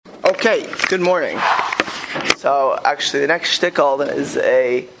Okay, good morning. So actually the next shtickle is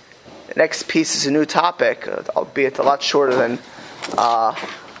the next piece is a new topic, albeit a lot shorter than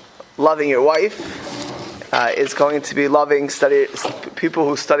loving your wife. Is going to be loving people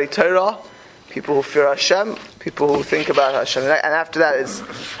who study Torah, people who fear Hashem, people who think about Hashem. And after that is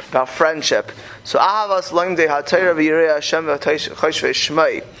about friendship. So Ahavas Loimdei HaTorah V'Yirei Hashem V'Chosh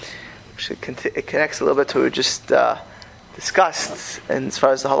V'Shmai. It connects a little bit to what we just discussed, and as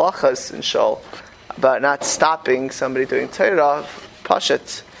far as the halachas in Shul, about not stopping somebody doing Torah,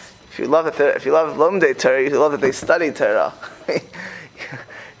 Pashat. If you love Lomdei Torah, you love that they study Torah. If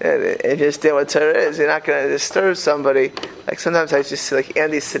you understand what Torah is, you're not going to disturb somebody. Like sometimes I just see like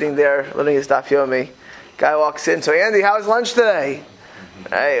Andy's sitting there learning his Daf Yomi. Guy walks in, so Andy, how was lunch today?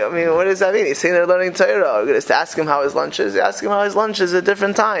 Right? I mean, what does that mean? He's sitting there learning Torah. We're going to ask him how his lunch is. Ask him how his lunch is at a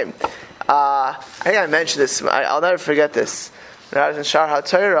different time. I think I mentioned this. I'll never forget this. When I was in Shar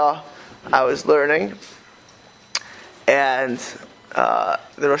HaTorah, I was learning, and the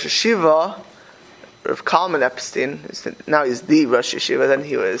Rosh Yeshiva, Rav Kalman Epstein, now he's the Rosh Yeshiva. Then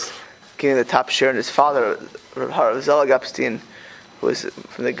he was giving the top share, and his father, Rav Zelig Epstein, who was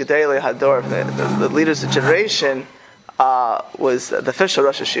from the Gedolei Hador, from the leaders of the generation, was the official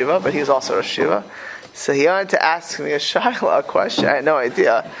Rosh Yeshiva, but he was also Rosh Yeshiva. So he wanted to ask me a question. I had no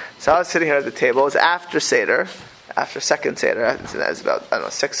idea. So I was sitting here at the table. It was after Seder, after second Seder. It was about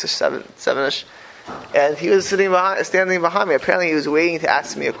 6ish, 7ish, and he was standing behind me. Apparently, he was waiting to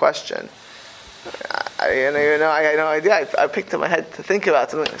ask me a question. I had no idea. I picked up my head to think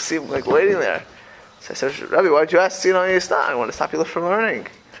about something. I see him waiting there. So I said, Rabbi, why did you ask? I want to stop you from learning.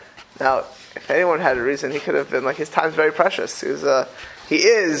 Now, if anyone had a reason, he could have been his time's very precious. He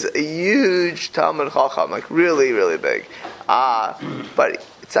is a huge Talmud Chacham, really, really big. But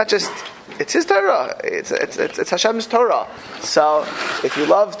it's not just, it's his Torah. It's Hashem's Torah. So if you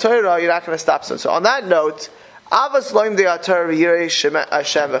love Torah, you're not going to stop someone. So on that note, Avas Loimdei HaTorah V'Yirei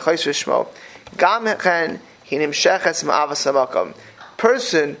Hashem V'Chosh V'Shmo Gam Hechen Hinim Sheches Ma'avas HaMakom.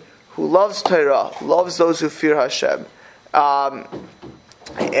 Person who loves Torah, loves those who fear Hashem,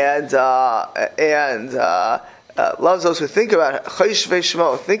 loves those who think about it. Chosh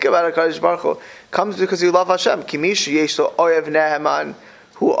V'Shmo, think about HaKadosh Baruch Hu, comes because you love Hashem. Kimish Yesh Lo Oyev Neheman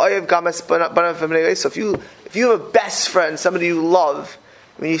Hu Oyev Games Banav V'Mnei Yosef. If you have a best friend, somebody you love,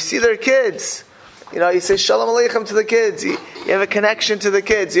 when you see their kids, you say Shalom Aleichem to the kids. You have a connection to the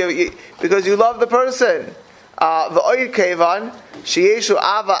kids because you love the person. V'Oyer Kevan Sheyeshu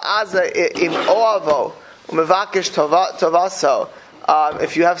Ava Aza Im Oavo Umevakesh Tovaso.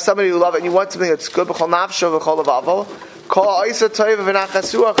 If you have somebody you love and you want something that's good, anyone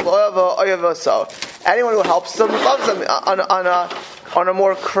who helps them loves them. On a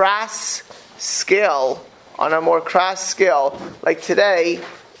more crass scale, like today,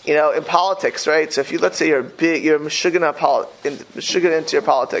 in politics, right? So if let's say you're Meshuggah into your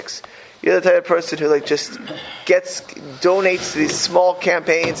politics, you're the type of person who just donates to these small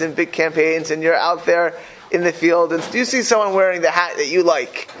campaigns and big campaigns, and you're out there in the field, and you see someone wearing the hat that you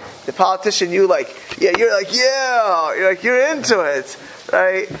like, the politician you like, you're into it,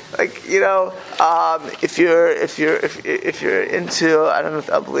 right? If you're into, I don't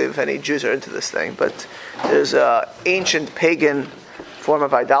know, I believe any Jews are into this thing, but there's an ancient pagan form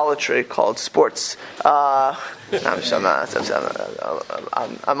of idolatry called sports. I'm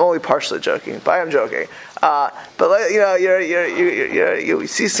only partially joking, but I am joking. But you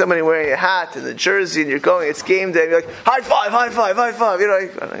see somebody wearing a hat and the jersey, and you're going. It's game day. And you're like, high five. I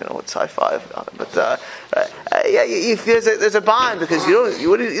don't know what's high five, but there's a bond because you don't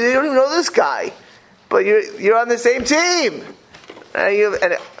even know this guy, but you're on the same team.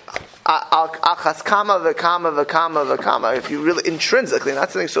 If you really intrinsically,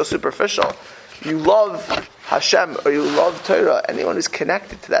 not something so superficial, you love Hashem or you love Torah, anyone who's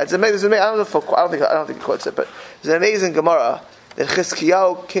connected to that. It's amazing. I don't think he quotes it, but there's an amazing Gemara that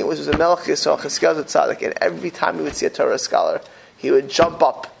Chizkiyahu was a Melech Yisrael. Chizkiyahu was a tzaddik, and every time he would see a Torah scholar, he would jump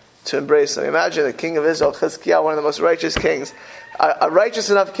up to embrace them. Imagine the king of Israel, Chizkiyahu, one of the most righteous kings, a righteous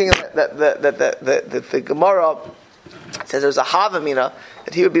enough king that the Gemara says there's a Havamina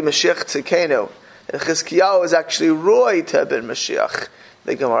that he would be Mashiach Tzidkenu, and Chizkiyahu is actually Roy to have been Mashiach.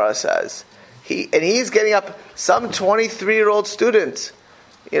 The Gemara says. He's getting up, some 23-year-old student,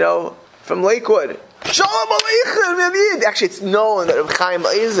 from Lakewood. Shalom Aleichem. Actually, it's known that Reb Chaim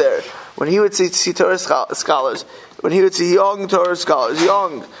Ezer, when he would see Torah scholars, when he would see young Torah scholars,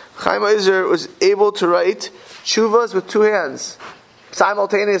 Chaim Ezer was able to write tshuvas with two hands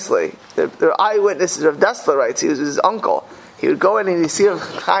simultaneously. They're eyewitnesses. Rav Dessler writes, he was his uncle. he would go in and he'd see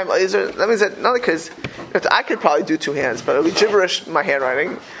Chaim Ozer. That means that not because I could probably do two hands, but it would be gibberish my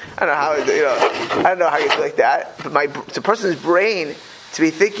handwriting. I don't know how I don't know how you do like that. But the person's brain to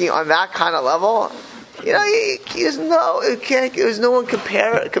be thinking on that kind of level, there's no one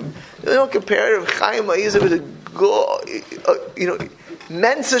comparative. Chaim Ozer was a go,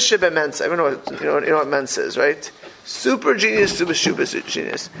 Mensa Shibba Mensa. I don't know what Mensa is, right? Super genius, super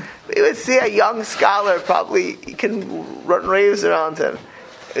genius. But you would see a young scholar probably he can run raves around him,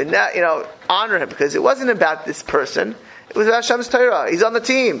 and honor him because it wasn't about this person. It was about Hashem's Torah. He's on the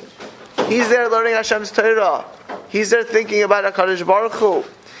team. He's there learning Hashem's Torah. He's there thinking about HaKadosh Baruch Hu.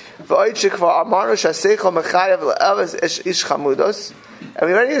 And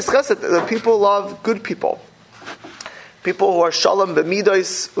we already discussed that the people love good people. People who are shalom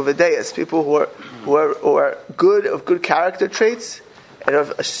b'midos uvedeis, people who are good of good character traits and of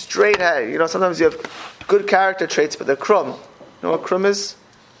a straight head. Sometimes you have good character traits, but they're krum. You know what krum is?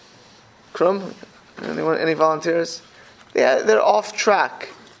 Krum? Anyone? Any volunteers? Yeah, they're off track.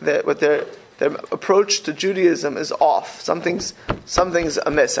 Their approach to Judaism is off. Something's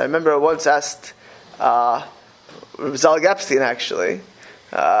amiss. I remember I once asked Reb Zelig Epstein actually.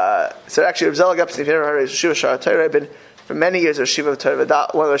 So actually, Reb Zelig Epstein, if you never heard of Yeshiva Shara Torah, I've been for many years Yeshiva of Torah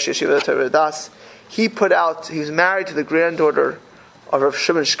V'das, one of the Yeshiva of Torah V'das. He was married to the granddaughter of Rav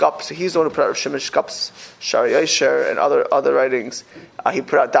Shimon Shkop, so he's the one who put out Rav Shimon Shkop's Shari Yosher and other writings. He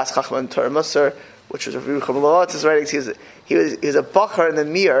put out Das Chachma and Torah Musar, which was Rav Yerucham Lovatz's writings. He was a bacher in the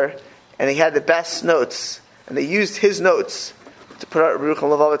Mir, and he had the best notes, and they used his notes to put out Rav Yerucham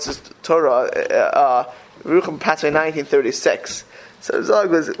Lovatz's Torah. Yerucham passed away in 1936. So Zog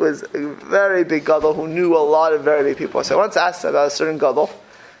was a very big gadol who knew a lot of very big people. So I once asked him about a certain gadol.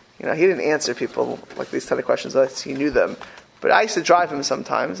 He didn't answer people like these kind of questions unless he knew them. But I used to drive him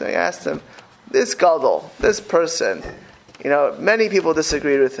sometimes, and I asked him, this gadol, this person, many people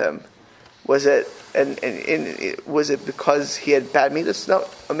disagreed with him. Was it was it because he had bad midas? No,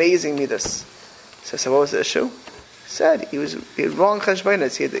 amazing midas. So I said, what was the issue? He said he had wrong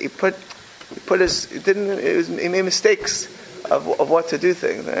cheshbonos. He made mistakes of what to do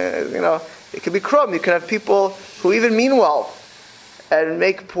things. It could be krum. You can have people who even mean well and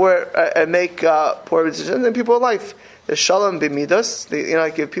make poor decisions, and then people in life. There's shalom b'midos.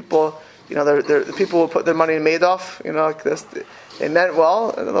 Give people, the people will put their money in Madoff. Like this. They meant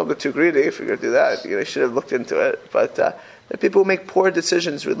well, and a little bit too greedy. If you're going to do that, you should have looked into it. But the people who make poor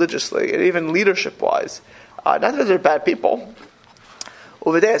decisions religiously and even leadership-wise, not that they're bad people.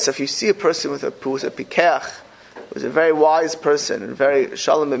 Over there, so if you see a person who's a pikeach, who's a very wise person and very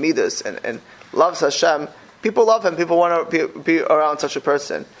shalom b'midos and loves Hashem, people love him. People want to be around such a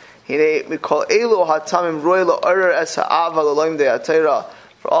person. For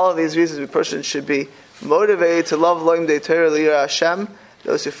all of these reasons, a person should be motivated to love Loim De Torah L'Yirah Hashem.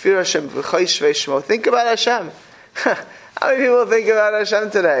 Those who fear Hashem, think about Hashem. How many people think about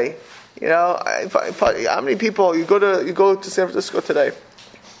Hashem today? How many people you go to San Francisco today?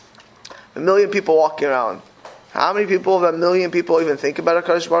 1 million people walking around. How many people of 1 million people even think about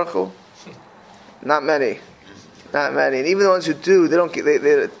HaKadosh Baruch Hu? Not many. And even the ones who do, they don't.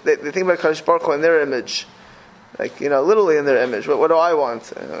 They think about HaKadosh Baruch Hu in their image, literally in their image. What do I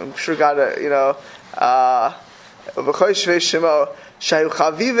want? I'm sure God, and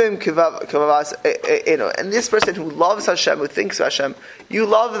this person who loves Hashem, who thinks of Hashem, you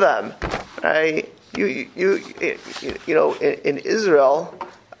love them, right? In Israel,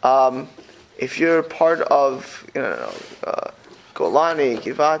 if you're part of, Golani,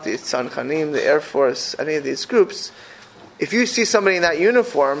 Givati, Tzanchanim, the Air Force, any of these groups, if you see somebody in that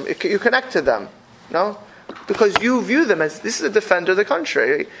uniform, you connect to them, no? Because you view them as, this is a defender of the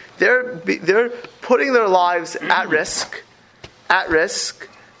country. They're putting their lives at risk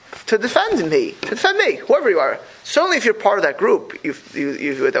to defend me, whoever you are. Certainly if you're part of that group, you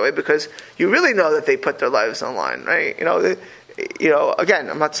view it that way because you really know that they put their lives on line, right? Again,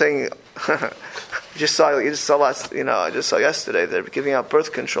 I'm not saying, I just saw yesterday they're giving out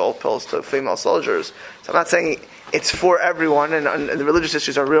birth control pills to female soldiers. So I'm not saying it's for everyone, and the religious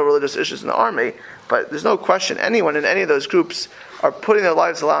issues are real religious issues in the army, but there's no question anyone in any of those groups are putting their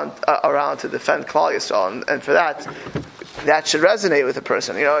lives around to defend Klal Yisrael, and for that should resonate with a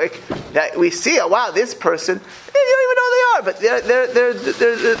person. That we see, wow, this person, you don't even know who they are, but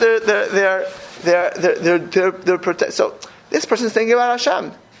they're protect. So this person's thinking about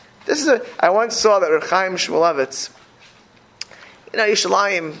Hashem. I once saw that Reb Chaim Shmulevitz,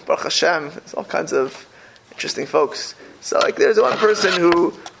 Yishalayim, Baruch Hashem, there's all kinds of interesting folks. So there's one person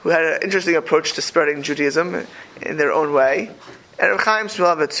who had an interesting approach to spreading Judaism in their own way. And Reb Chaim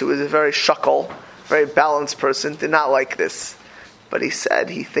Shmulevitz, who was a very shakal, very balanced person, did not like this. But he said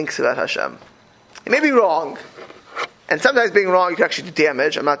he thinks about Hashem. He may be wrong. And sometimes being wrong, you can actually do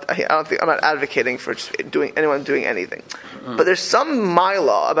damage. I'm not advocating for just anyone doing anything. But there's some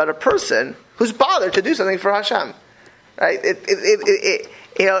mila about a person who's bothered to do something for Hashem. Right?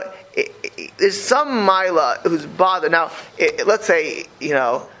 There's some mila who's bothered. Now, let's say,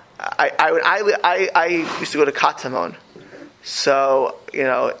 I used to go to Katamon. So,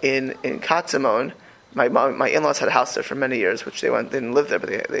 in Katamon, my in-laws had a house there for many years, which they didn't live there, but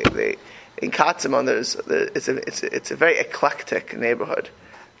they in Katamon, it's a very eclectic neighborhood.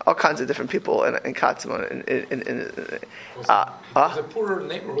 All kinds of different people in Katamon. It was a poorer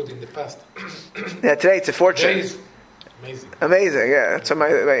neighborhood in the past. Yeah, today it's a fortune. Today is amazing, yeah. That's why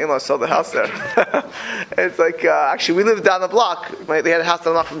my in-laws sold the house there. It's like, actually, we lived down the block. They had a house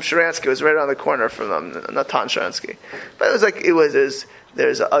down the block from Sharansky. It was right around the corner from them, Natan Sharansky. But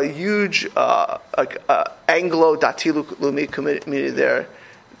there's a huge Anglo Dati Lumi community there.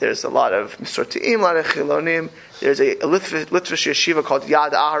 There's a lot of Misorti'im, a lot of Chilonim. There's a Litvish yeshiva called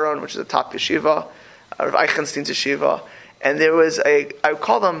Yad Aharon, which is a top yeshiva, Rav Eichenstein's yeshiva. And there was I would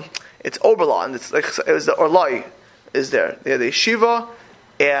call them, it's Oberlin. It was the Orlai is there. They had the yeshiva,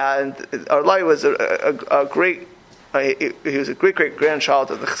 and Orlai was a great, he was a great grandchild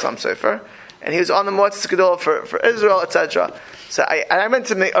of the Chassam Sofer, and he was on the Moetzes Gedolah for Israel, etc. So I meant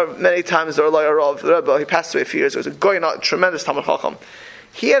to many times the Orlai Arav, the Rebbe, he passed away a few years ago. He was a goyin, a tremendous Talmud Chacham.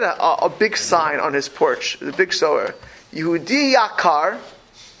 He had a big sign on his porch, the big sower, Yehudi Yakar,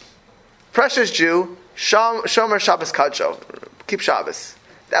 precious Jew, Shomer Shabbos Kadsho, keep Shabbos.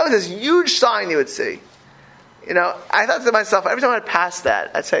 That was this huge sign you would see. I thought to myself, every time I'd pass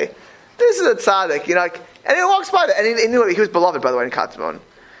that, I'd say, this is a tzaddik, and he walks by that, and he knew he was beloved, by the way, in Katamon.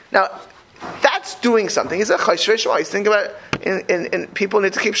 Now, that's doing something. He's a chayshvei shema. He's thinking about it, and people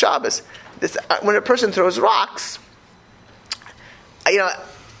need to keep Shabbos. When a person throws rocks,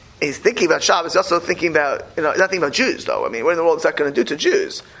 he's thinking about Shabbos. He's also thinking about, he's not thinking about Jews, though. I mean, what in the world is that going to do to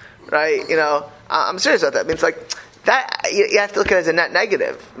Jews, right? I'm serious about that. I mean, it's like that. You have to look at it as a net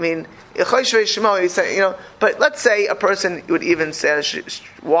negative. I mean, but let's say a person would even say,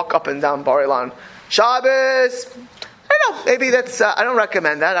 walk up and down Bar Ilan, Shabbos. I know, maybe that's. I don't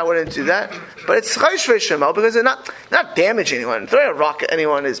recommend that. I wouldn't do that. But it's chayshvei shemo because they're not damaging anyone. Throwing a rock at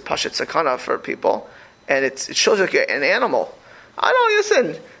anyone is pashat sakana for people, and it shows like you're an animal. I don't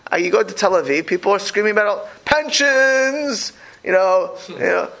listen. You go to Tel Aviv, people are screaming about pensions,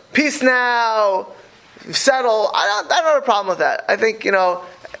 peace now, settle. I don't have a problem with that. I think,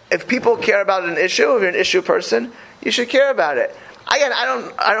 if people care about an issue, if you're an issue person, you should care about it. Again,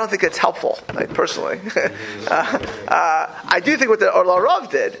 I don't think it's helpful, personally. I do think what the Orla Rav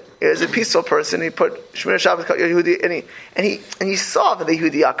did is a peaceful person. He put Shemir Shabbos Yehudi, and he saw that the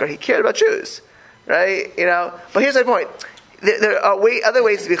Yehudi Yakar, he cared about Jews, right? But here's my point. There are other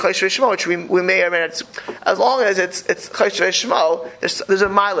ways to be Chayshvei Shemo, which we may or may not. As long as it's Chayshvei Shemo, there's a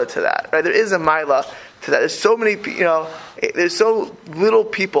mila to that, right? There is a mila to that. There's so many, there's so little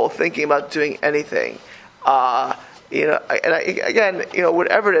people thinking about doing anything. Again,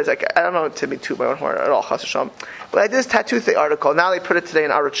 whatever it is, I don't know to be too my own horn at all, Chas Hashem. But I did this tattoo thing article. Now they put it today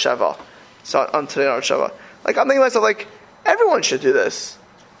in Arutz Sheva. So on today in Arutz Sheva. I'm thinking to myself, everyone should do this.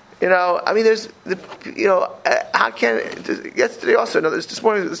 There's how can yesterday also? There's this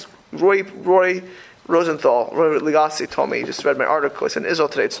morning. This Roy Rosenthal, Roy Legassi told me. He just read my article. He said in Israel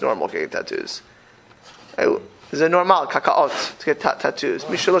today it's normal getting tattoos. It's a normal kakaot to get tattoos.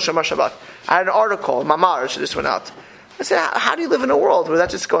 Mishelo Shamar Shabbat. I had an article, Mamar, which just went out. I said, how do you live in a world where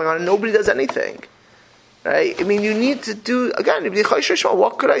that's just going on and nobody does anything? Right? I mean, you need to do again.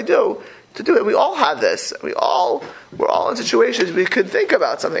 What could I do to do it? We all have this. We're all in situations we could think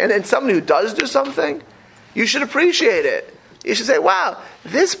about something, and then somebody who does do something, you should appreciate it. You should say, "Wow,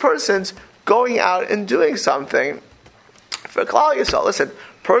 this person's going out and doing something for Klal Yisrael." Listen,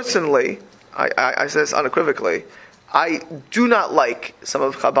 personally, I say this unequivocally. I do not like some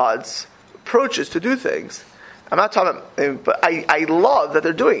of Chabad's approaches to do things. I'm not talking about, but I love that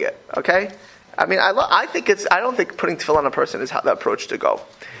they're doing it. Okay. I mean, I don't think putting tefillin on a person is how the approach to go.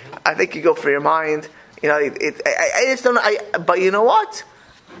 I think you go for your mind. I just don't. But you know what?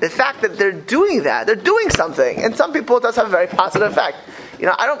 The fact that they're doing that, they're doing something, and some people it does have a very positive effect.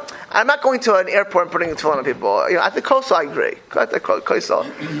 I'm not going to an airport and putting tefillin on people. At the Kosel, I agree. At the Kosel,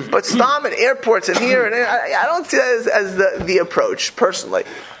 but stam at airports and here, and I don't see that as the approach personally.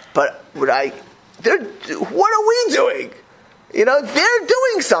 But what are we doing? They're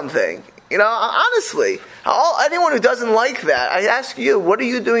doing something. Honestly, anyone who doesn't like that, I ask you, what are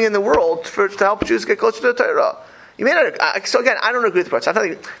you doing in the world to help Jews get closer to the Torah? You may not. So again, I don't agree with the approach.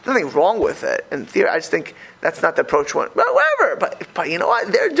 There's nothing wrong with it in theory. I just think that's not the approach. But whatever. But you know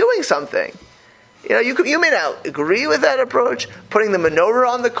what? They're doing something. You know, you may not agree with that approach. Putting the menorah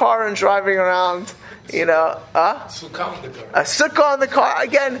on the car and driving around. You know, sukkah on the car. A sukkah on the car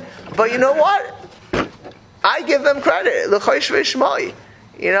again. But you know what? I give them credit.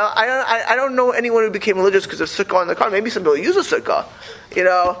 You know, I don't know anyone who became religious because of sukkah on the car. Maybe some people use a sukkah. You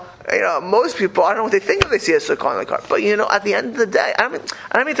know, most people, I don't know what they think when they see a sukkah on the car. But you know, at the end of the day, I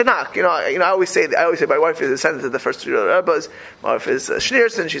don't mean to knock. You know, I always say my wife is a descendant of the first three Rebbes. My wife is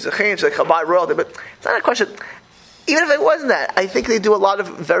Schneerson. She's a Chaim. She's like Chabad royalty. But it's not a question. Even if it wasn't that, I think they do a lot of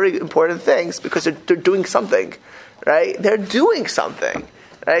very important things because they're doing something, right? They're doing something,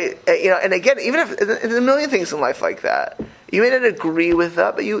 right? You know, and again, even if there's a million things in life like that, you may not agree with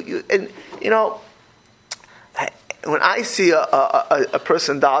that, but you know, when I see a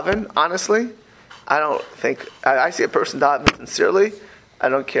person daven, honestly, I don't think I see a person daven sincerely. I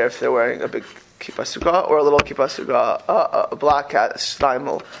don't care if they're wearing a big kippah sukkah or a little kippah sukkah, a black hat, a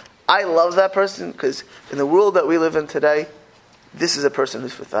shleimel. I love that person because in the world that we live in today, this is a person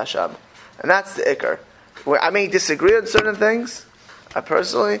who's with Hashem. And that's the ikar. Where I may disagree on certain things,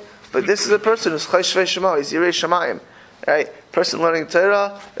 personally, but this is a person who's chayshvei shema, he's yirei shemayim. Right? Person learning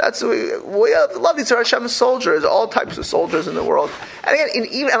Torah, that's we love these are Hashem's soldiers, all types of soldiers in the world. And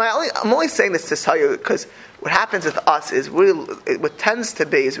again, I'm only saying this to tell you because what happens with us is what tends to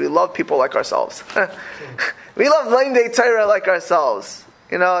be is we love people like ourselves. We love Leimdei Torah like ourselves.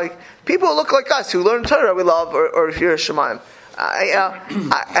 You know, like people who look like us, who learn Torah, we love, or hear Shemaim.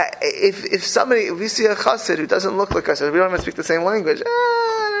 If we see a chassid who doesn't look like us, we don't even speak the same language,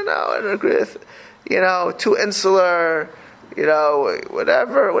 I don't know, I don't agree with, you know, too insular, you know,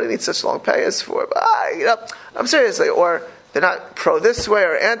 whatever, what do you need such long payas for? But, you know, I'm seriously, or they're not pro this way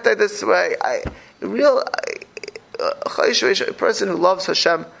or anti this way. A person who loves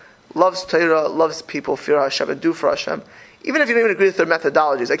Hashem, loves Torah, loves people, fear Hashem, and do for Hashem, even if you don't even agree with their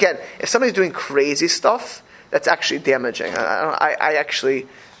methodologies. Again, if somebody's doing crazy stuff, that's actually damaging. I actually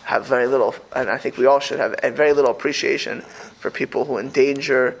have very little, and I think we all should have very little appreciation for people who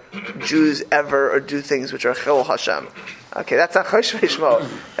endanger Jews ever or do things which are chil Hashem. Okay, that's not choshev shmo.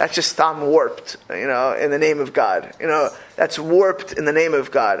 That's just stam warped, you know, in the name of God. You know, that's warped in the name of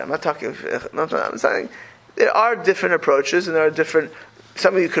God. I'm saying there are different approaches, and there are different.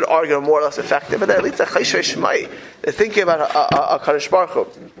 Some of you could argue are more or less effective, but at least a choshev shmai. They're thinking about a Kadosh Baruch Hu.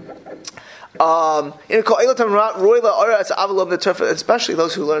 Especially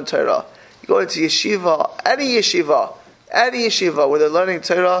those who learn Torah. You go into yeshiva, any yeshiva where they're learning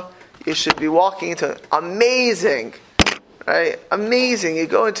Torah, you should be walking into amazing, right? Amazing. You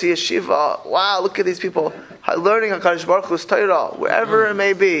go into yeshiva, wow, look at these people learning HaKadosh Baruch Hu's Torah, wherever it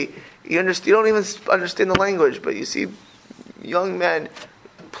may be. You don't even understand the language, but you see young men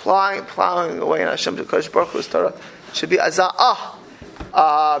plowing away in Hashem to HaKadosh Baruch Hu's Torah. It should be aza'ah.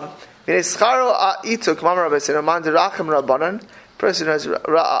 Person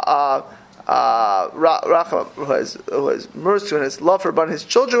who has mercy and his love for Rabbanim, his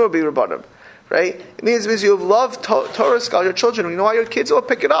children will be Rabbanim. Right? It means you have love Torah scholar, your children. You know why your kids will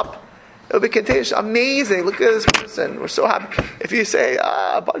pick it up. It'll be contagious. Amazing. Look at this person. We're so happy. If you say,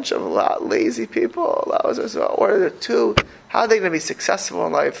 a bunch of lazy people, or they're too, how are they going to be successful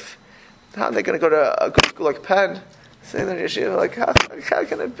in life? How are they going to go to a good school like Penn? Saying that yeshiva, like, how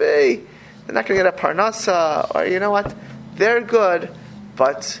can it be? They're not going to get a parnasa, or you know what? They're good,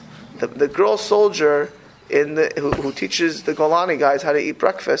 but the girl soldier who teaches the Golani guys how to eat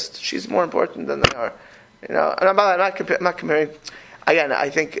breakfast, she's more important than they are. You know, and I'm not comparing. Again, I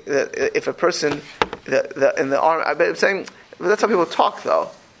think that if a person in the army, I'm saying that's how people talk though.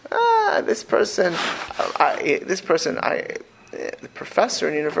 The professor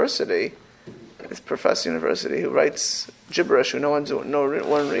in university. This professor in university who writes gibberish, who no one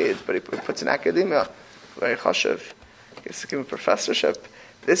reads, but he puts in academia, very chashuv. He gives him a professorship.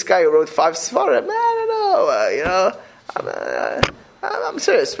 This guy who wrote 5 svarim, I don't know. I'm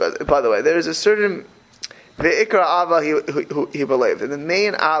serious. By the way, there is a certain ve'ikra ava he believed, and the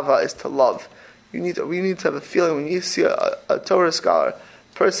main ava is to love. We need to have a feeling when you see a Torah scholar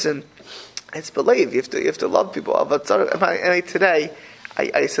person. It's believe. You have to love people. Today.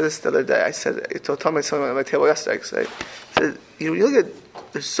 I said this the other day. I told me something at my table yesterday. I said, you look at,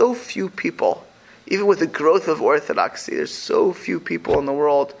 there's so few people, even with the growth of orthodoxy, there's so few people in the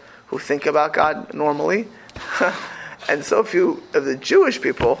world who think about God normally, and so few of the Jewish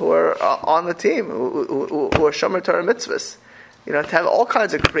people who are on the team, who are Shomer Torah mitzvahs. You know, to have all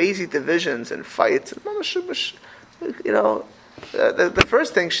kinds of crazy divisions and fights. You know, the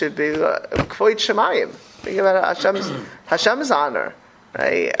first thing should be Kvoid Shemayim. Think about Hashem's honor,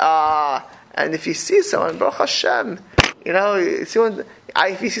 right? And if you see someone, Baruch Hashem,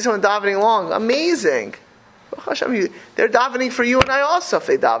 if you see someone davening along, amazing. Baruch Hashem, they're davening for you and I also if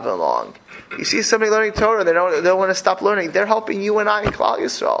they daven along. You see somebody learning Torah, they don't want to stop learning. They're helping you and I in Klal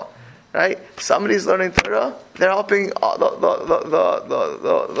Yisrael, right? Somebody's learning Torah, they're helping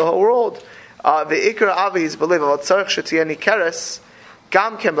the whole world. The Ikra Avi is believe about Tzarech Shetiyani Keres.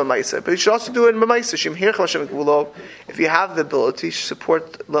 Gam ken b'maisa, but you should also do it in b'maisa. Shim hirch Hashem gvulov. If you have the ability, you should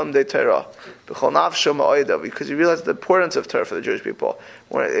support Lamdei Torah b'chol nafsho ma'oida, because you realize the importance of Torah for the Jewish people.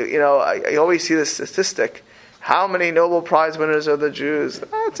 I always see this statistic: how many Nobel Prize winners are the Jews?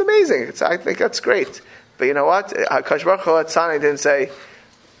 It's amazing. I think that's great. But you know what? Hakadosh Baruch Hu at Sinai didn't say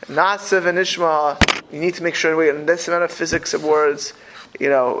Nasiv and Ishma. You need to make sure we get this amount of physics awards.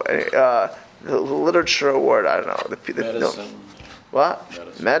 The literature award. I don't know. Medicine. What?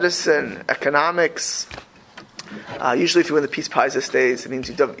 Medicine, economics. Usually, if you win the Peace Prize these days, it means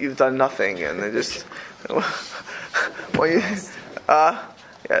you've done nothing, and they just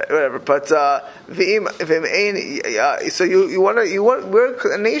whatever. But so you want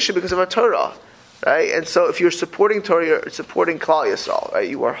we're a nation because of our Torah, right? And so if you're supporting Torah, you're supporting Klal Yisrael, right?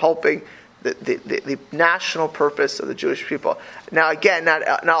 You are helping the national purpose of the Jewish people. Now, again,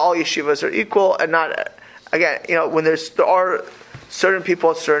 not all yeshivas are equal, and not again, when there are certain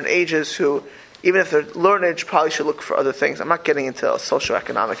people at certain ages who, even if they're learned, probably should look for other things. I'm not getting into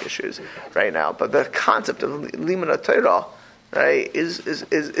socioeconomic issues right now, but the concept of limud Torah, right, is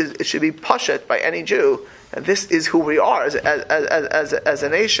it should be pashat by any Jew, and this is who we are as a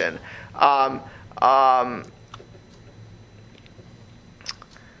nation.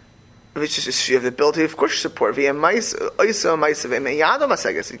 Which is you have the ability, of course, to support. You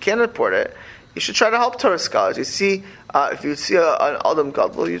can't report it. You should try to help Torah scholars. You see, if you see an Adam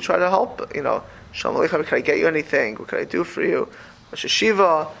Gadol, you try to help. Shalom Aleichem, can I get you anything? What can I do for you? Rosh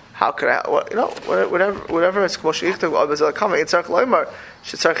Hashiva, how can I? Whatever is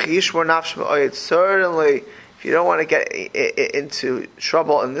certainly, if you don't want to get into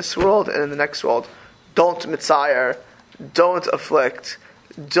trouble in this world and in the next world, don't mitzayir, don't afflict,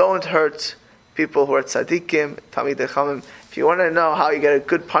 don't hurt people who are tzaddikim, tamidei chamim. If you want to know how you get a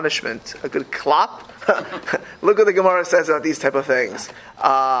good punishment, a good klap, look what the Gemara says about these type of things. It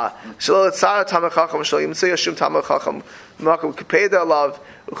says in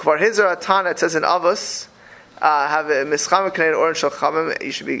Avos, have a mischam k'nein oren shel chamim.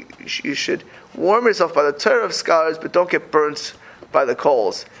 You should warm yourself by the Torah of scholars, but don't get burnt by the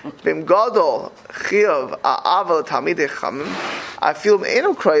coals. Bim gadol chiyav aval tamidei chamim. I feel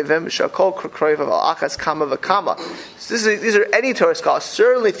me'enu kroivim shakol kroiv al achas kama v'kama. These are any Torah scholars.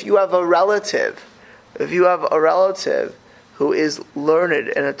 Certainly, if you have a relative who is learned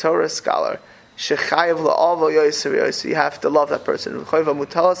and a Torah scholar, shechayev la'avo yoser yoser, you have to love that person. Choiva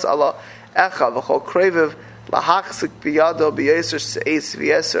mutalas Allah echa v'chol kroiv lahachzik biyado biyoser seis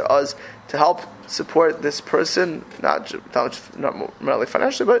v'yeser az, to help support this person, not merely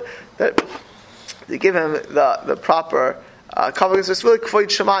financially, but that they give him the proper cover. It's really kvoid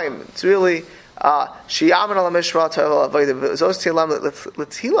shemayim. It's really shiyamin ala mishra latila.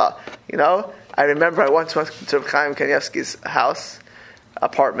 I remember I once went to Reb Chaim Kanievsky's house,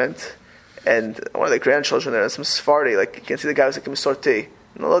 apartment, and one of the grandchildren there, some Sephardi, like you can see the guy was like Misorti,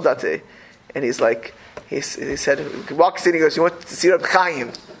 no dati, and he's like, he said, he walks in, he goes, "You want to see Reb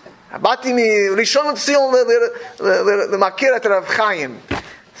Chaim?" Abati mi rishon tzion le makirat Reb Chaim.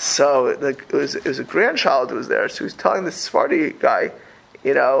 So it was a grandchild who was there, so he was telling this Sephardi guy,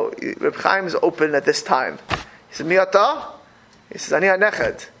 Reb Chaim is open at this time. He said, "Miata?" He says, "Ani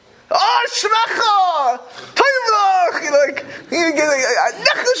haneched." Oh, shmecha!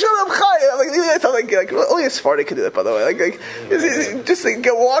 Like only a Sephardi could do that, by the way. Just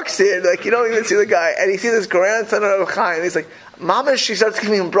walks in, you don't even see the guy, and you see this grandson of Reb Chaim. He's like, "Mama," she starts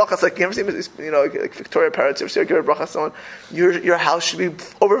giving him brachas. Like you ever see, like Victoria Parrots. You ever see her give a bracha to someone? Your house should be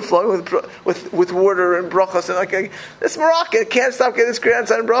overflowing with water and brachas. And this Moroccan can't stop getting this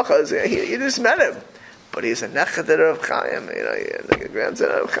grandson brachas. You just met him. But he's a nechad of Chaim, like a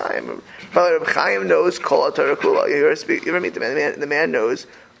grandson of Chaim. Probably Reb Chaim knows Kol HaTorah Kula. You ever meet the man? The man knows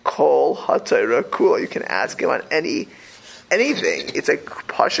Kol HaTorah Kula. You can ask him on anything. It's like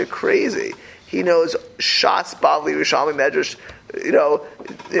Pasha crazy. He knows Shas, Bavli, Rishalmi, Medrash.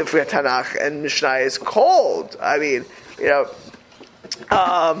 If we have Tanakh and Mishnah is cold. I mean,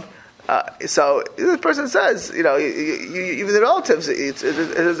 so the person says, even the relatives, it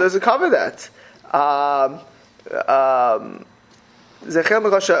doesn't cover that. And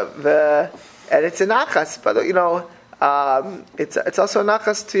it's a nachas, but it's also a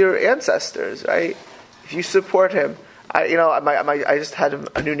nachas to your ancestors, right? if you support him, I just had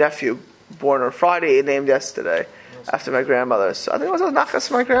a new nephew born on Friday and named yesterday after my grandmother. So I think it was a nachas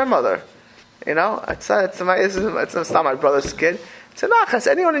for my grandmother. It's not my brother's kid. It's a nachas.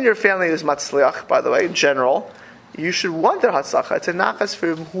 Anyone in your family who's matzliach, by the way, in general, you should want their hatzlacha. It's a nachas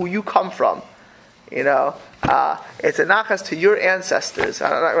for who you come from. It's a nachas to your ancestors.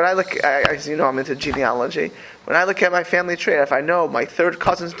 When I look, as you know, I'm into genealogy. When I look at my family tree, if I know my third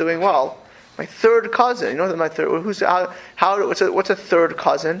cousin's doing well, my third cousin, my third. What's a third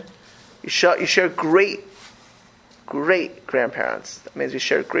cousin? You share great grandparents. That means we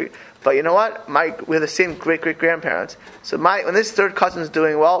share great. But you know what? We have the same great grandparents. So when this third cousin is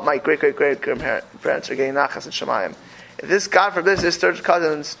doing well, my great grandparents are getting nachas and shemayim. If this, God forbid, this third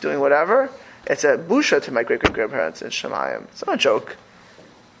cousin's doing whatever, it's a busha to my great grandparents in shemayim. It's not a joke.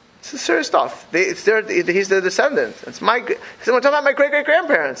 It's serious stuff. He's their descendant. Someone talking about my great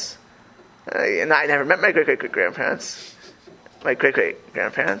grandparents. And I never met my great grandparents. My great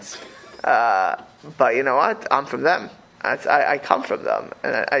grandparents. But you know what? I'm from them. I come from them,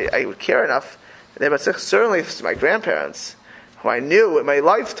 and I would care enough. But certainly my grandparents, who I knew in my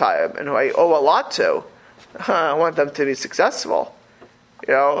lifetime and who I owe a lot to, I want them to be successful.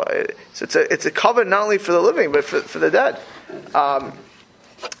 So it's a covenant not only for the living but for the dead.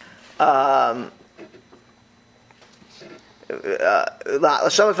 It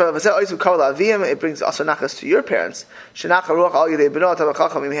brings also nachas to your parents.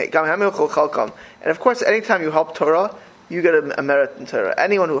 And of course, anytime you help Torah, you get a merit in Torah.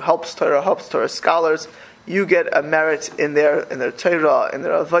 Anyone who helps Torah scholars, you get a merit in their Torah, in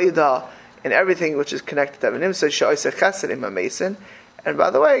their avodah, in everything which is connected to them. And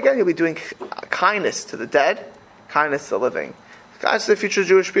by the way, again, you'll be doing kindness to the dead, kindness to the living. Kindness to the future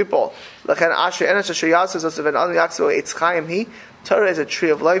Jewish people. Torah is a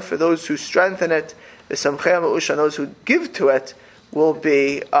tree of life for those who strengthen it. Those who give to it will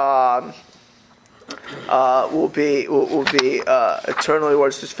be eternally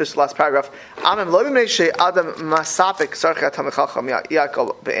rewards. Just finish the last paragraph. And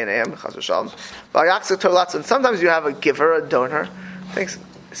sometimes you have a giver, a donor. Thinks,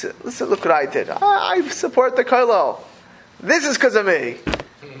 listen, look what I did. I support the kollel. This is because of me,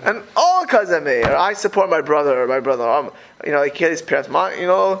 and all because of me. Or I support my brother. Like his parents.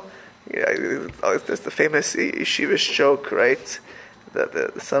 There's the famous yeshivish joke, right?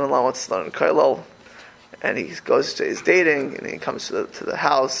 The son-in-law wants to learn kollel, and he goes to his dating, and he comes to the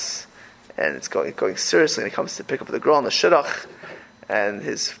house, and it's going seriously. And he comes to pick up the girl on the shidduch, and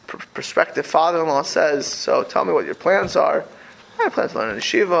his prospective father-in-law says, "So tell me what your plans are." I plan to learn in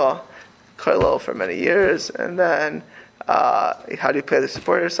yeshiva, kollel for many years, and then how do you plan to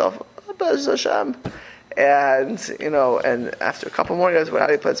support yourself? Bez Hashem. And after a couple more years, how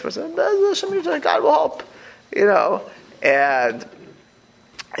do you plan to support yourself? Bez Hashem, God will help. And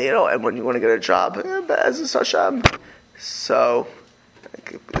when you want to get a job, Bez Hashem. So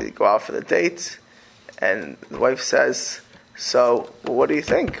you go out for the date, and the wife says, "So, what do you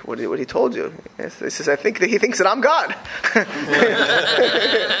think? What he told you?" He says, "I think that he thinks that I'm God.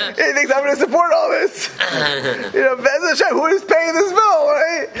 He thinks I'm going to support all this. Bez Hashem, who is paying this bill,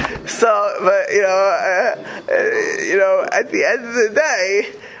 right?" So, but at the end of the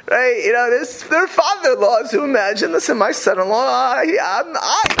day, right? There are father-in-laws who imagine, listen, my son-in-law, I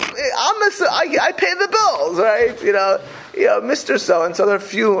pay the bills, right? Mr. So-and-so. There are a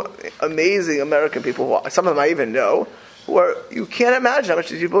few amazing American people who some of them I even know, where you can't imagine how much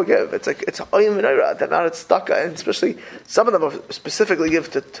these people give. It's like, it's the amount of tzedakah, and especially some of them specifically give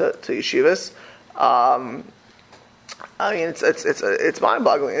to yeshivas. It's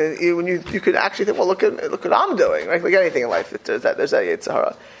mind-boggling. And when you could actually think, well, look what I'm doing, right? Like anything in life, there's that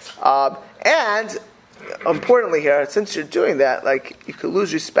Yitzhara. And importantly here, since you're doing that, like, you could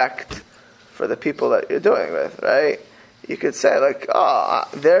lose respect for the people that you're doing with, right? You could say, like,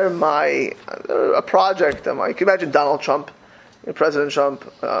 they're a project. You can imagine Donald Trump, President Trump,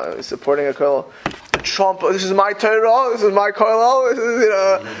 supporting a kollel. Trump, this is my Torah, this is my kollel, this is,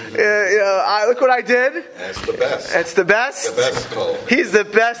 look what I did. And it's the best. It's the best. The best kollel. He's the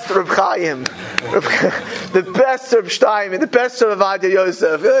best Reb Chaim. The best Reb Stein, the best Reb Avadia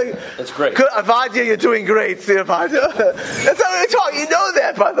Yosef. That's great. Good, Avadia, you're doing great. See, Avadia. That's how they talk. You know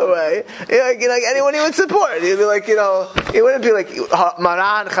that, by the way. Like anyone he would support. He'd be like, it wouldn't be like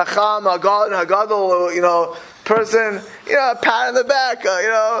Maran, Chacham, Hagadol, person, a pat on the back,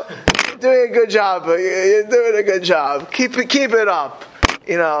 you're doing a good job. You're doing a good job. Keep it up.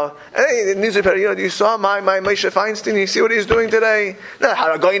 And the newspaper, you saw my Moshe Feinstein, you see what he's doing today? No,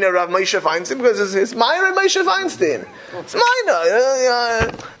 how going to Rav Moshe Feinstein, because it's minor Moshe Feinstein. It's minor.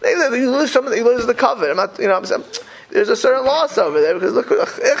 You lose the cover. I'm saying, there's a certain loss over there, because look,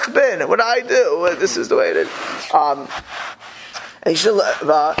 ich bin, what do I do? This is the way it is. And you should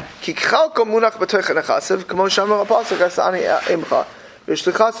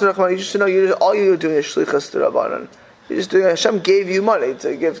know all you're doing is shlichus to Rabbanan. You're just doing. Hashem gave you money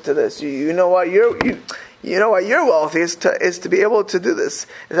to give to this. You know why you're wealthy is to be able to do this.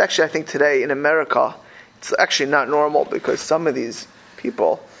 It's actually, I think today in America, it's actually not normal, because some of these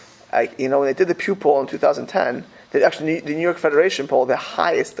people, when they did the Pew poll in 2010, the New York Federation poll, the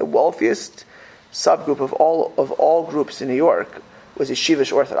wealthiest subgroup of all groups in New York was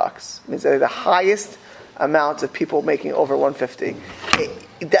Yeshivish Orthodox. It means the highest amount of people making over 150.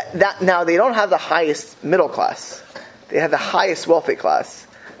 Now they don't have the highest middle class; they have the highest wealthy class,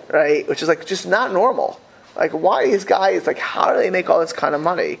 right? Which is just not normal. Why these guys? How do they make all this kind of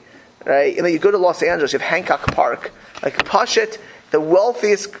money, right? You go to Los Angeles, you have Hancock Park, Pashit. The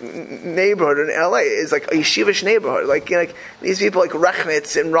wealthiest neighborhood in LA is a yeshivish neighborhood. These people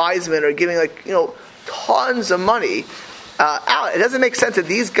Rechnitz and Reisman are giving tons of money out. It doesn't make sense that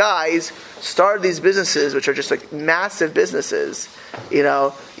these guys started these businesses, which are just massive businesses. You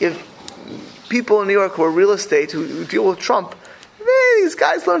have people in New York who are real estate who deal with Trump. These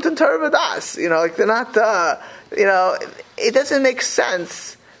guys learned in Torah V'das. They're not. It doesn't make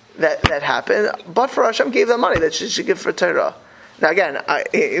sense that happened. But for Hashem gave them money that should give for Torah. Now again,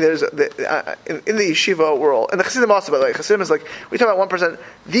 there's in the yeshiva world, and the Chassidim also, by the way, Chassidim is we talk about 1%.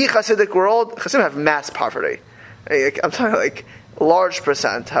 The Chassidic world, Chassidim have mass poverty. I'm talking large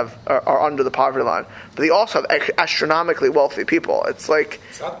percent are under the poverty line, but they also have astronomically wealthy people. It's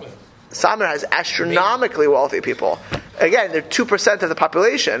Satmar has astronomically wealthy people. Again, they're 2% of the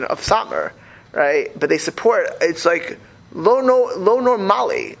population of Satmar, right? But they support. It's low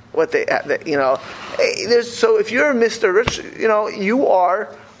normali what they so if you're Mr. Rich, you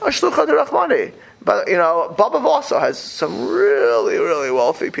are a shlucha d'Rachmani. But Baba also has some really, really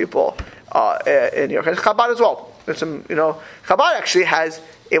wealthy people in New York, and Chabad as well. There's some Chabad actually has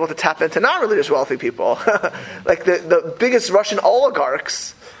able to tap into non-religious wealthy people, the biggest Russian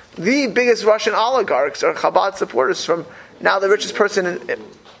oligarchs. The biggest Russian oligarchs are Chabad supporters from now the richest person in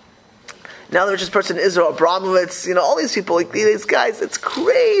Israel, Abramovitz, all these people, these guys, it's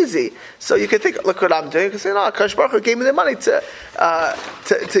crazy. So you can think, look what I'm doing. You can say, no, Akash Baruch Hu gave me the money to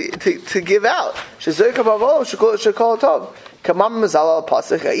give out. On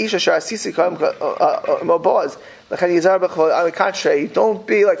the contrary, don't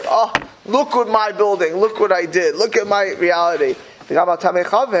be look what my building, look what I did, look at my reality. And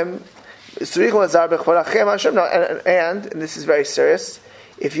this is very serious.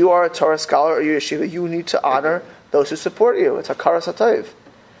 If you are a Torah scholar or you're a yeshiva, you need to honor those who support you. It's hakaras hatov.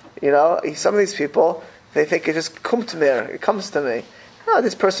 Some of these people, they think it just comes to me. No,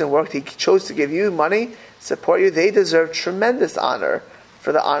 this person worked. He chose to give you money, support you. They deserve tremendous honor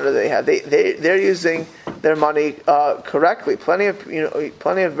for the honor they have. They're using their money correctly. Plenty of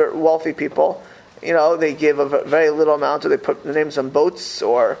wealthy people, they give a very little amount, or they put the names on boats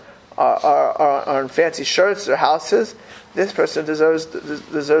or on fancy shirts or houses. This person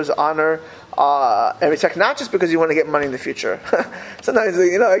deserves honor every second, not just because you want to get money in the future. Sometimes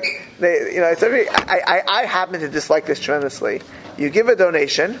it's I happen to dislike this tremendously. You give a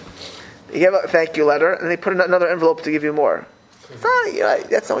donation, you give a thank you letter, and they put in another envelope to give you more. It's not,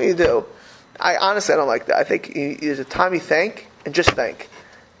 that's not what you do. I don't like that. I think there's a time you thank and just thank.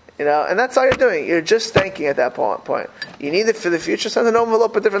 And that's all you're doing. You're just thanking at that point. You need it for the future. Send an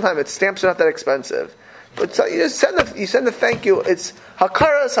envelope at a different time. Its stamps are not that expensive. But so you just send the thank you. It's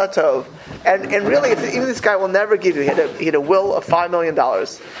hakaras hatov, and really, even this guy will never give you. He had a will of $5 million,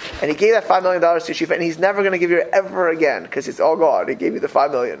 and he gave that $5 million to Yeshiva, and he's never going to give you it ever again because it's all gone. He gave you the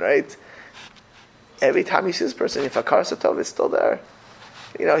 $5 million, right? Every time you see this person, if hakaras hatov is still there,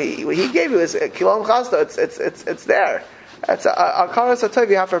 he gave you his kilom chazda. It's there. That's a hakaras hatov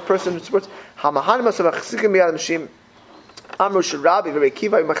you have for a person who supports hamahanim asavach sikim biyad mishim. Amru Rabbi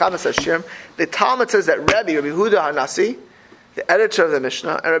Kiva Machamas Hashem. The Talmud says that Rabbi Huda Hanasi, the editor of the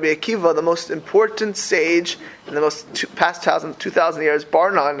Mishnah, and Rabbi Akiva, the most important sage in the past 2,000 years,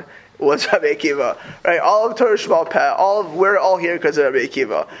 bar none, was Rabbi Akiva. Right? All of Torah Sheba'al Peh, we're all here because of Rabbi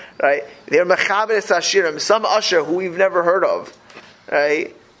Akiva. Right? They're Mechaberes Hashirim, some usher who we've never heard of.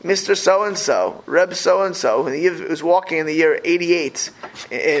 Right? Mr. So-and-so, Reb so-and-so, when he was walking in the year 88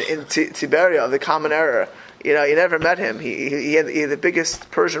 in Tiberia, the Common Era, You never met him. He had the biggest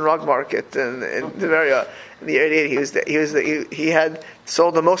Persian rug market in the area. In the area, he had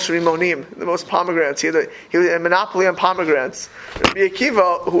sold the most rimonim, the most pomegranates. He was a monopoly on pomegranates. Rabbi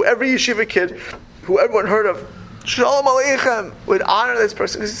Akiva, who every yeshiva kid, who everyone heard of, Shalom Aleichem, would honor this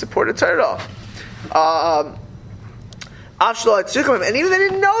person because he supported Torah. And even they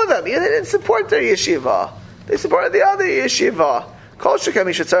didn't know them. Even they didn't support their yeshiva. They supported the other yeshiva.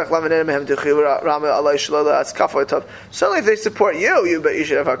 Certainly, if they support you, you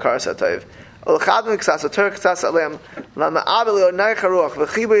should have hakar satayv. And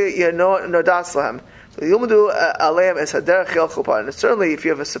certainly, if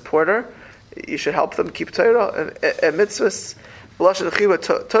you have a supporter, you should help them keep Torah and mitzvahs.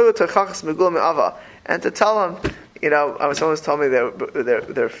 And to tell them, someone was telling me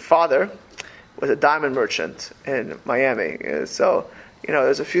their father was a diamond merchant in Miami. So,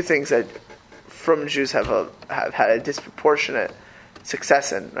 there's a few things that from Jews have had a disproportionate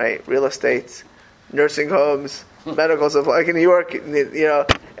success in, right? Real estate, nursing homes, medical stuff, like in New York,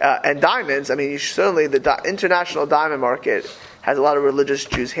 and diamonds. I mean, certainly the international diamond market has a lot of religious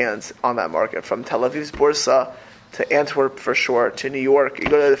Jews' hands on that market, from Tel Aviv's Bursa to Antwerp for sure, to New York. You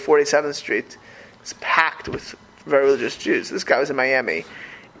go to the 47th Street, it's packed with very religious Jews. This guy was in Miami,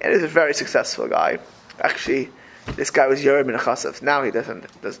 and he's a very successful guy. Actually, this guy was Yered Ben Chassav. Now he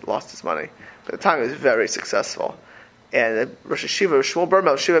lost his money. But at the time, he was very successful. And Rosh Hashiva, Shmuel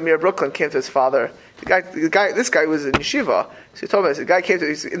Birnbaum, Shiva Mir Brooklyn, came to his father. This guy was in yeshiva. So he told me, the guy came to,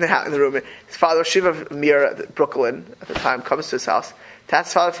 he's in the room. His father, Shiva Mir at Brooklyn, at the time, comes to his house to ask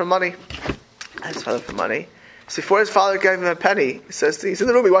his father for money. So before his father gave him a penny, he says, he's in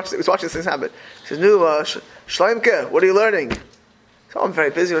the room, he was watching this thing happen. He says, Shleimke, what are you learning? So I'm very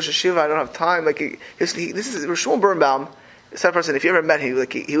busy, Rosh Hashiva, I don't have time. This is Shmuel Birnbaum. This type of person, if you ever met him,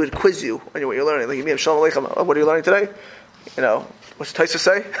 he would quiz you on what you're learning. Like, you mean Shalom Aleichem, what are you learning today? What's Taisa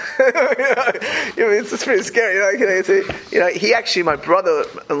say? It's pretty scary. He actually, my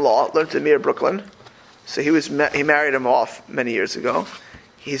brother-in-law, learned to Mir Brooklyn. So he married him off many years ago.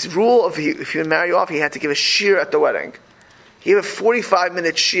 His rule of if you marry off, he had to give a shir at the wedding. He gave a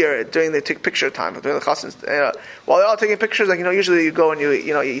 45-minute shir during the picture time, during the chasans. While they're all taking pictures, usually you go and you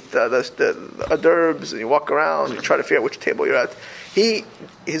eat the hors d'oeuvres and you walk around and you try to figure out which table you're at.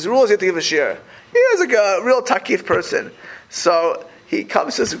 His rule is you have to give a shir. He was a real takif person. So he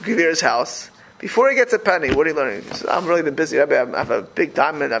comes to Gavir's house. Before he gets a penny, what are you learning? He says, I've really been busy. I have a big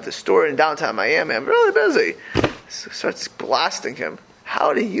diamond. I have the store in downtown Miami. I'm really busy. So starts blasting him.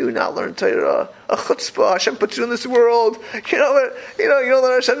 How do you not learn Torah? A chutzpah, Hashem put you in this world. You don't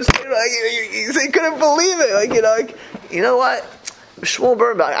learn Hashem's Torah. He couldn't believe it. You know what? Shmuel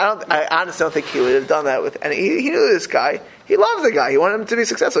Birnbaum, I honestly don't think he would have done that with any. He knew this guy. He loved the guy. He wanted him to be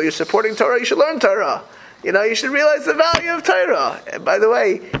successful. You're supporting Torah, you should learn Torah. You should realize the value of Torah. And by the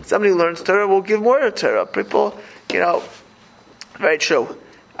way, somebody who learns Torah will give more to Torah. People, very true.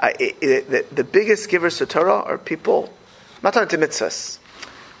 The biggest givers to Torah are people, not talking to mitzvahs.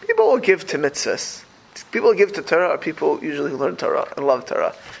 People will give to mitzvahs. People who give to Torah are people usually who learn Torah and love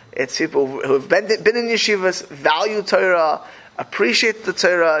Torah. It's people who have been in yeshivas, value Torah, appreciate the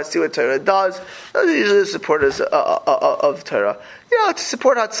Torah, see what Torah does. Those are usually the supporters of Torah. To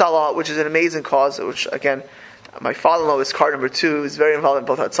support Hatzalah, which is an amazing cause, which again, my father-in-law is card number 2, is very involved in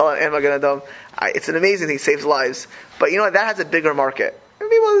both Hatzalah and Magen Adom. It's an amazing thing, saves lives. But that has a bigger market.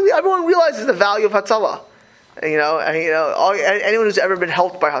 Everyone realizes the value of Hatzalah. Anyone who's ever been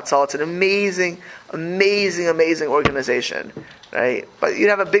helped by Hatzalah, it's an amazing, amazing, amazing organization, right? But you'd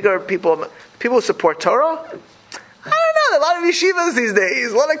have a bigger people who support Torah. I don't know. A lot of yeshivas these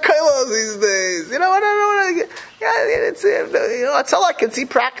days, a lot of kolos these days. I don't know. Hatzalah can see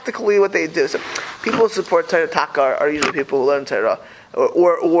practically what they do. So people who support Torah Taka are usually people who learn Torah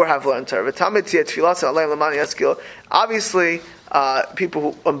or have learned Torah. Obviously, people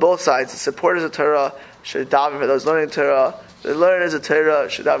who, on both sides, the supporters of Torah should daven for those learning Torah. The learners of Torah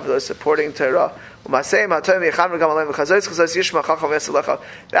should daven for those supporting Torah. That's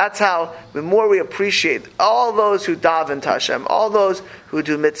how, the more we appreciate all those who daven to Hashem, all those who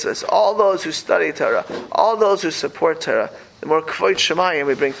do mitzvahs, all those who study Torah, all those who support Torah, the more kvod shemayim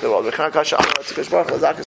we bring to the world.